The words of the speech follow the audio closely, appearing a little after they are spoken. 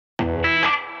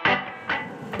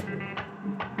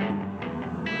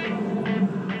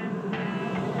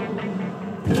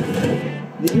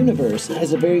The universe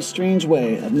has a very strange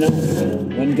way of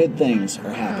knowing when good things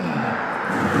are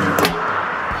happening.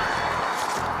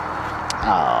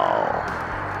 Oh.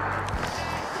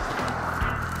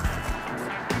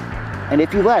 And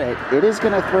if you let it, it is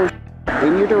going to throw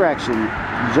in your direction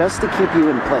just to keep you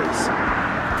in place.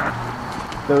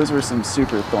 Those were some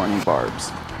super thorny barbs.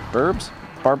 Burbs?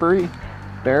 Barberry?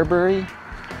 Bearberry?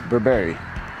 Burberry.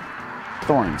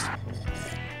 Thorns.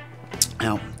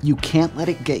 Now, you can't let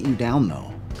it get you down, though.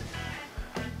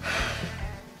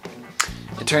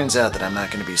 It turns out that I'm not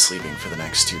going to be sleeping for the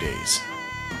next 2 days.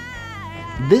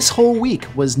 This whole week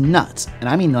was nuts, and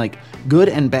I mean like good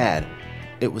and bad.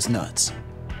 It was nuts.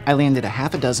 I landed a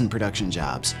half a dozen production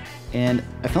jobs, and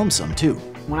I filmed some too.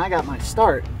 When I got my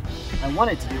start, I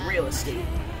wanted to do real estate.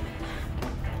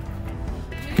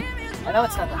 I know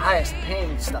it's not the highest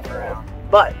paying stuff around,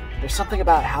 but there's something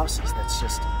about houses that's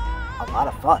just a lot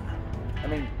of fun. I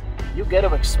mean, you get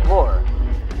to explore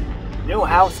new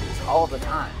houses all the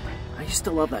time. I used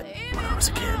to love that when I was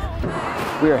a kid.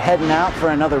 We are heading out for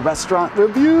another restaurant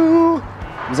review.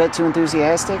 Was that too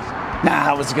enthusiastic? Nah,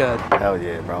 that was good. Hell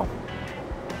yeah, bro.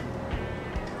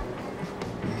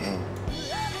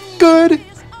 Good.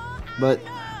 But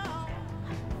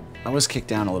I was kicked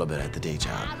down a little bit at the day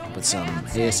job with some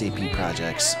ASAP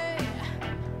projects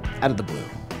out of the blue.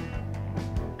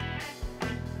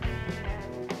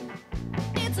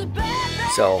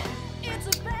 So,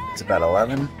 it's about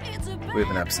 11. We've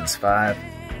been up since 5.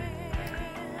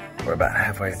 We're about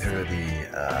halfway through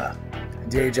the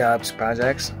day jobs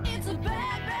projects.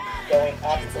 Going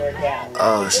up or down.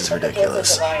 Oh, this is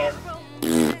ridiculous.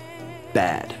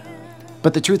 Bad.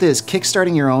 But the truth is,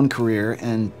 kickstarting your own career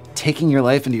and taking your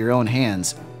life into your own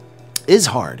hands is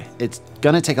hard. It's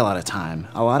gonna take a lot of time,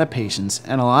 a lot of patience,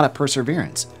 and a lot of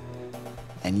perseverance.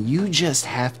 And you just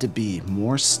have to be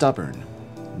more stubborn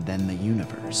than the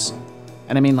universe.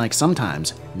 And I mean, like,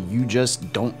 sometimes you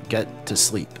just don't get to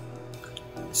sleep.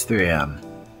 It's 3 a.m.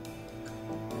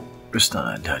 We're still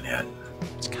not done yet.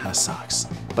 It kind of sucks.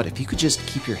 But if you could just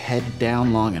keep your head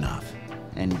down long enough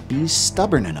and be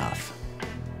stubborn enough.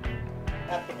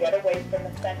 Have to get away from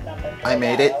the scent number for I a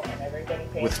made it while, and everybody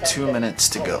pay with 2 attention. minutes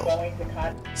to We're go. going to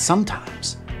con-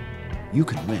 Sometimes you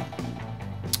can win.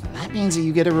 And that means that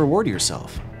you get to reward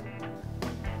yourself.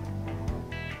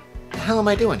 What the hell am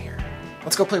I doing here?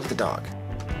 Let's go play with the dog.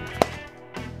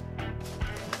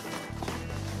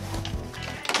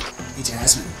 Hey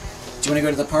Jasmine, do you want to go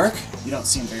to the park? You don't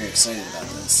seem very excited about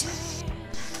this.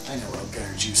 I know where I'll get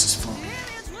her juices from.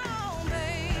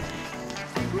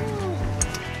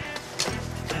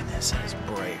 Goodness, that is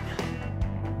bright.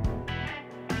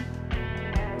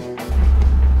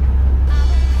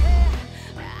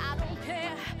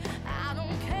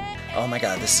 Oh my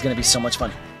god, this is gonna be so much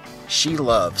fun. She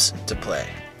loves to play.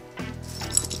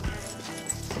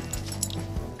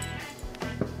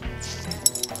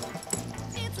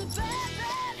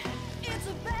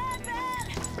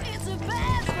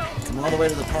 Come all the way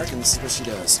to the park and this is what she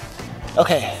does.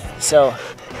 Okay, so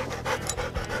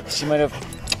she might have.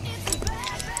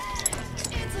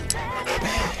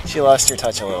 She lost her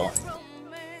touch a little.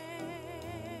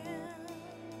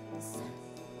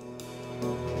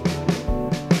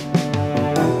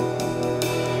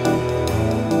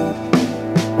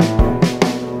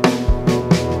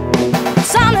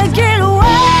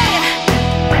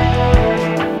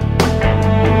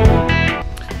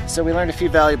 So we learned a few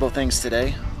valuable things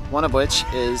today, one of which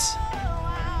is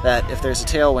that if there's a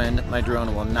tailwind, my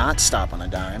drone will not stop on a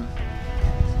dime.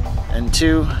 And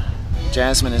 2,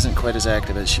 Jasmine isn't quite as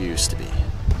active as she used to be.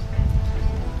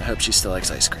 I hope she still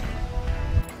likes ice cream.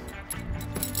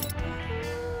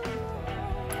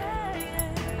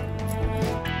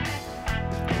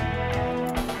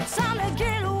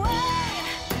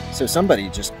 So somebody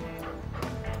just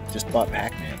bought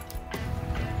Pac-Man.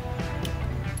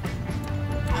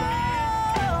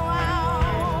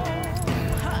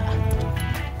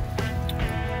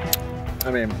 I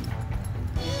mean,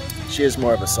 she is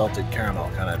more of a salted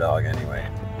caramel kind of dog anyway.